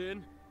filling us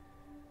in?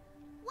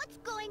 What's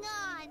going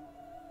on?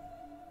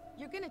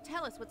 You're gonna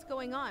tell us what's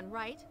going on,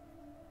 right?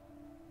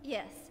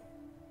 Yes.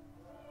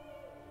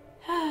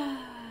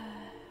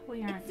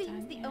 We aren't It seems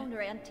done the yet.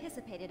 owner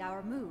anticipated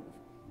our move.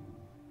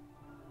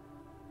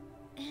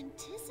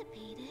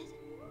 Anticipated?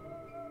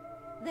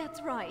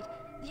 That's right.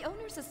 The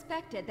owner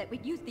suspected that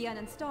we'd use the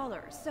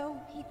uninstaller, so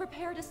he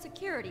prepared a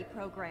security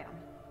program.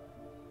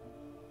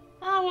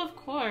 Oh, of It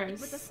course.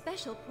 was a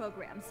special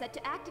program set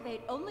to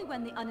activate only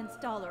when the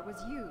uninstaller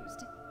was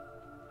used.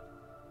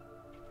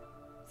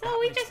 So That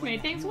we would just explain made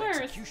that things new worse.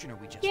 executioner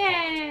we just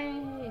Yay!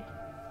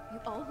 You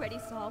already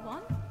saw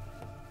one?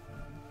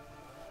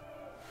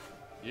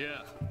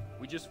 Yeah,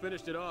 we just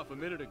finished it off a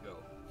minute ago.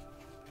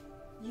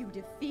 You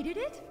defeated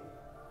it? fought.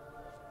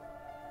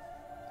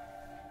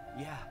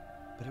 Yeah,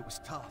 but it was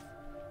tough.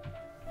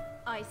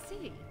 I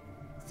see.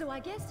 So I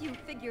guess you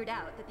figured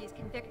out that these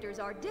convictors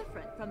are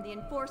different from the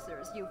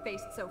enforcers you've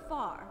faced so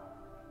far.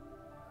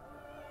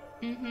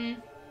 Mm-hmm.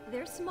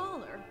 They're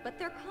smaller, but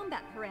their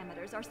combat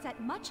parameters are set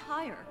much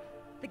higher.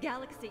 The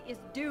galaxy is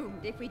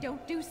doomed if we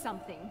don't do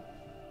something.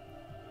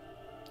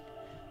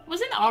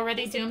 Wasn't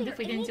already Isn't doomed there if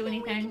we didn't do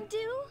anything anything? we can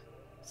do?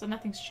 So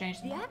nothing's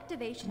changed in The that.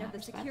 activation in of that the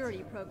respect.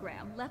 security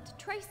program left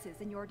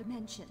traces in your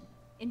dimension.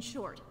 In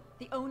short,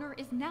 the owner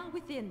is now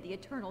within the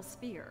Eternal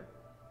Sphere.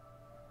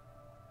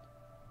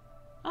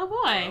 Oh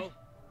boy. Well,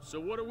 so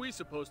what are we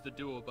supposed to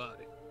do about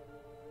it?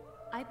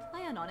 I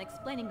plan on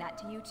explaining that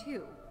to you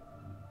too.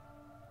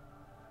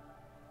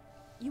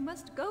 You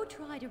must go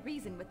try to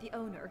reason with the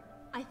owner.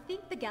 I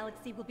think the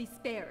galaxy will be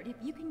spared if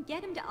you can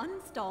get him to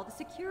uninstall the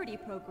security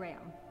program.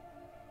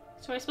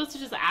 So we're supposed to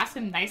just ask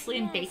him nicely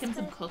and bake Yes, him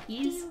some but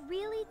cookies? Do you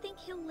really think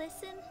he'll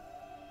listen?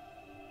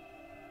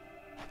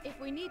 If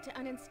we need to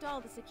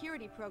uninstall the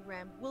security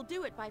program, we'll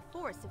do it by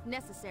force if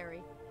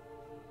necessary.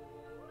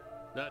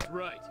 That's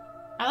right.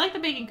 I like the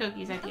baking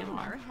cookies The idea owner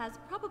more. has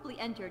probably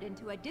entered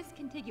into a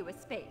discontiguous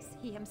space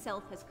he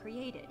himself has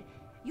created.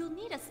 You'll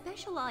need a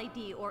special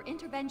ID or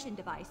intervention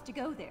device to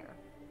go there.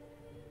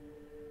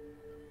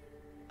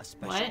 A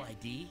special What?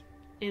 ID?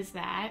 Is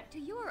that? To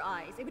your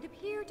eyes, it would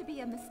appear to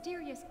be a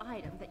mysterious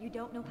item that you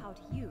don't know how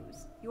to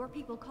use. Your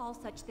people call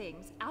such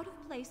things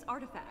out-of-place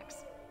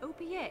artifacts,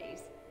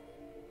 OPAs.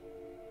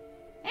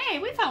 Hey,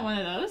 we found one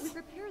of We those.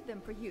 prepared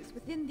them for use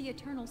within the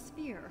Eternal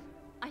Sphere.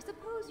 I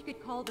suppose you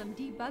could call them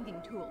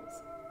debugging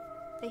tools.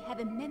 They have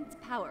immense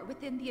power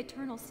within the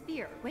Eternal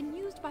Sphere when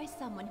used by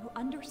someone who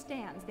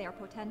understands their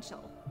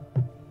potential.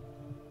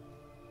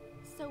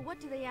 So what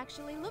do they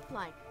actually look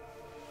like?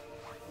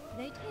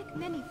 They take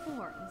many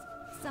forms.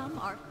 Some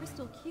are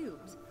crystal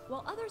cubes,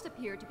 while others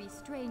appear to be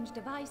strange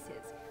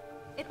devices.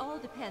 It all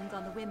depends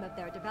on the whim of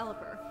their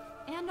developer,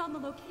 and on the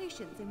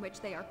locations in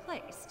which they are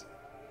placed.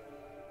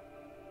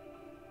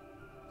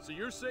 So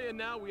you're saying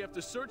now we have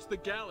to search the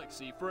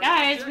galaxy for an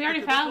Guys, object we already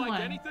that could look found like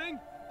one. anything?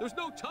 There's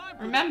no time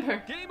for Remember.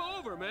 that. Game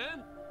over,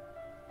 man.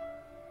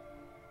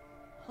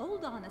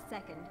 Hold on a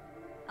second.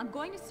 I'm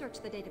going to search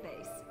the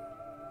database.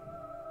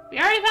 We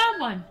already found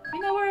one. We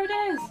know where it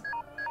is.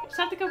 We just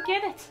have to go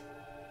get it.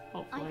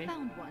 Hopefully. I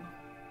found one.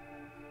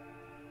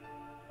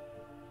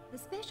 The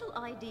special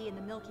ID in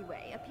the Milky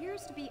Way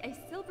appears to be a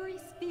silvery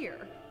sphere.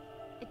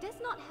 It does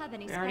not have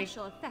any We already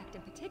special effect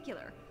in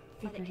particular,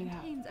 but it figured it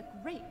out. contains a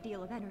great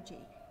deal of energy.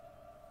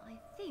 I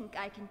think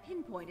I can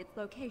pinpoint its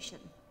location.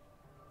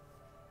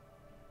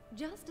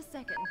 Just a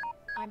second.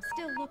 I'm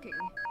still looking.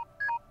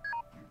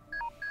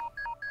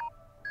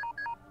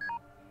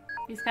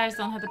 These guys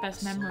don't have the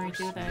best memory,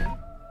 do they?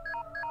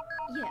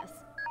 Yes,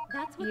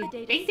 that's what You the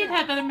data think says. they'd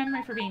have better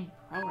memory for being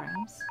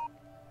programs?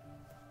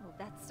 Oh,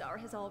 that star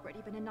has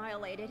already been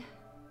annihilated.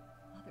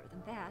 Other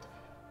than that,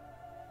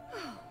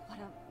 oh, what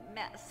a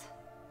mess.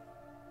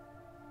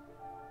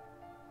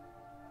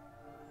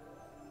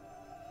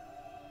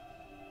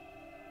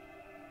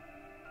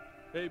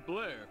 Hey,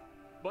 Blair.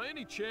 By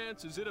any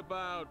chance, is it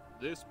about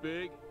this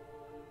big?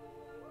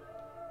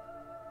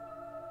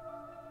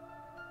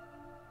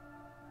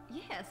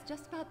 Yes,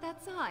 just about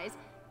that size.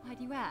 Why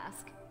do you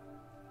ask?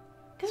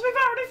 Because we've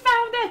already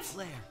found it!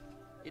 Blair,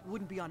 it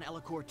wouldn't be on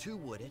Elacor 2,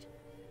 would it?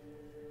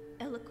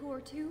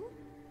 Elacor 2?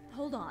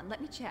 Hold on,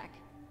 let me check.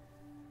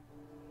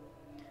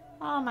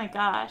 Oh my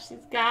gosh,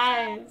 these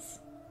guys.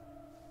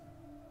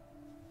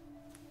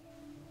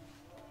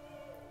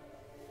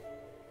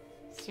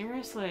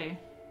 Seriously.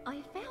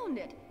 I found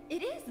it.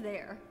 It is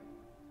there.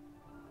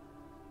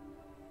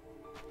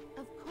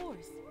 Of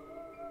course.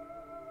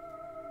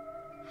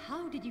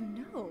 How did you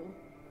know?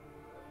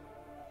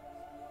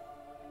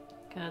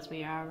 Because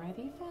we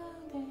already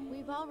found it.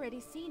 We've already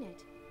seen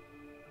it.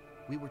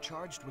 We were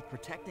charged with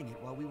protecting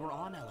it while we were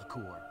on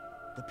Elacor.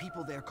 The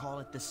people there call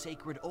it the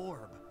Sacred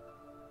Orb.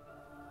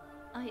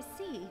 I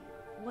see.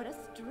 What a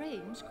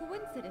strange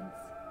coincidence.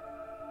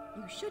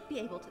 You should be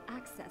able to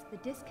access the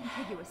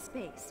discontiguous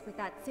space with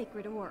that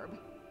sacred orb.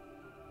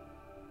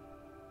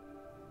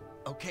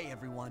 Okay,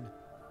 everyone.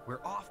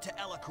 We're off to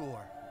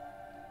Elacor.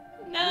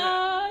 No,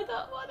 I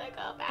don't want to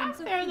go back And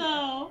there Sophia,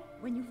 though.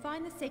 When you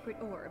find the sacred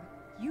orb,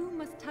 you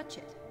must touch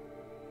it.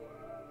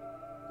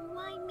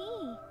 Why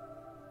me?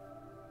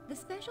 The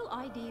special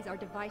IDs are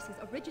devices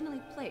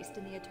originally placed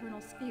in the Eternal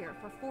Sphere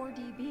for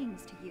 4D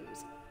beings to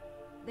use.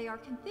 They are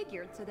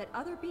configured so that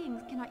other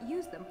beings cannot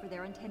use them for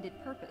their intended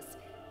purpose.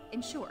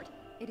 In short,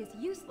 it is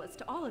useless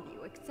to all of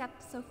you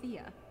except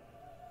Sophia.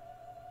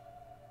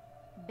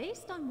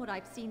 Based on what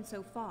I've seen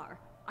so far,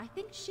 I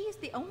think she's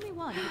the only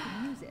one who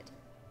can use it.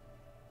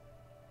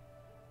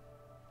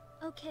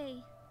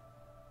 Okay.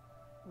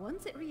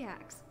 Once it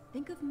reacts,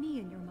 think of me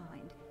in your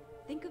mind.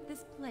 Think of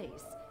this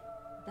place.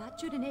 That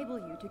should enable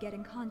you to get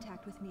in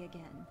contact with me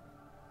again.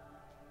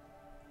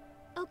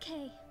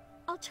 Okay,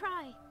 I'll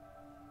try.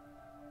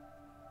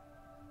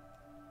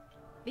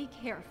 Be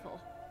careful.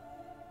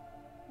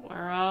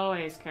 We're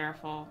always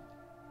careful.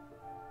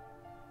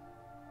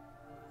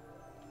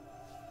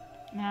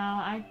 Now,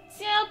 I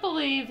don't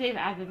believe they've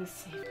added a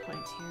save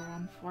point here,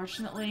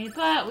 unfortunately,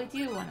 but we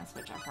do want to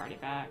switch our party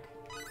back.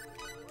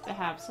 To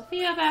have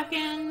Sophia back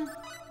in.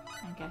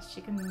 I guess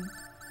she can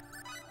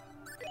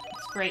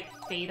scrape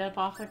Fate up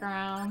off the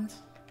ground.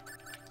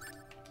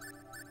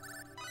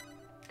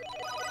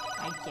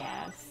 I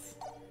guess.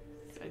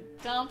 So I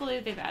don't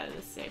believe they've added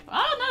a save.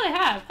 Oh, no, they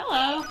have!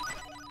 Hello!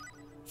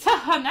 So,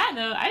 on that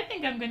note, I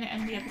think I'm going to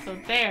end the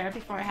episode there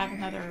before I have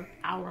another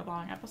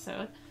hour-long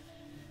episode.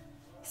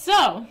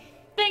 So,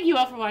 thank you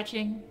all for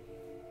watching.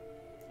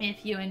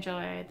 If you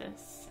enjoyed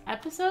this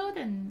episode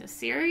and the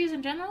series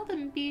in general,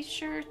 then be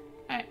sure...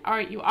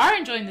 Or you are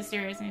enjoying the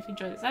series, and if you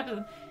enjoyed this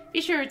episode, be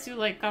sure to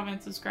like,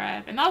 comment,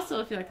 subscribe, and also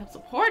if you'd like to help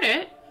support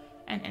it,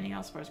 and any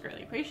else support is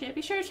greatly appreciated,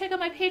 be sure to check out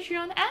my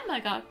Patreon and my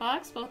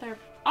GotBox. Both are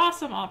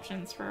awesome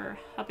options for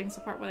helping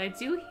support what I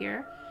do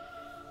here.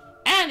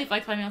 And if you'd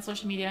like to find me on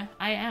social media,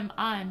 I am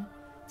on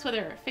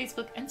Twitter,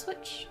 Facebook, and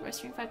Twitch, where I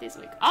stream 5 days a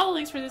week. All the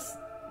links for this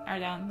are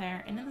down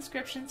there in the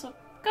description, so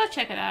go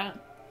check it out.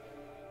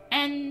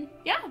 And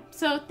yeah,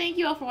 so thank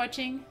you all for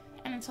watching,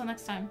 and until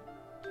next time,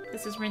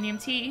 this is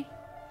rinimt,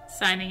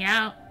 signing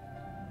out.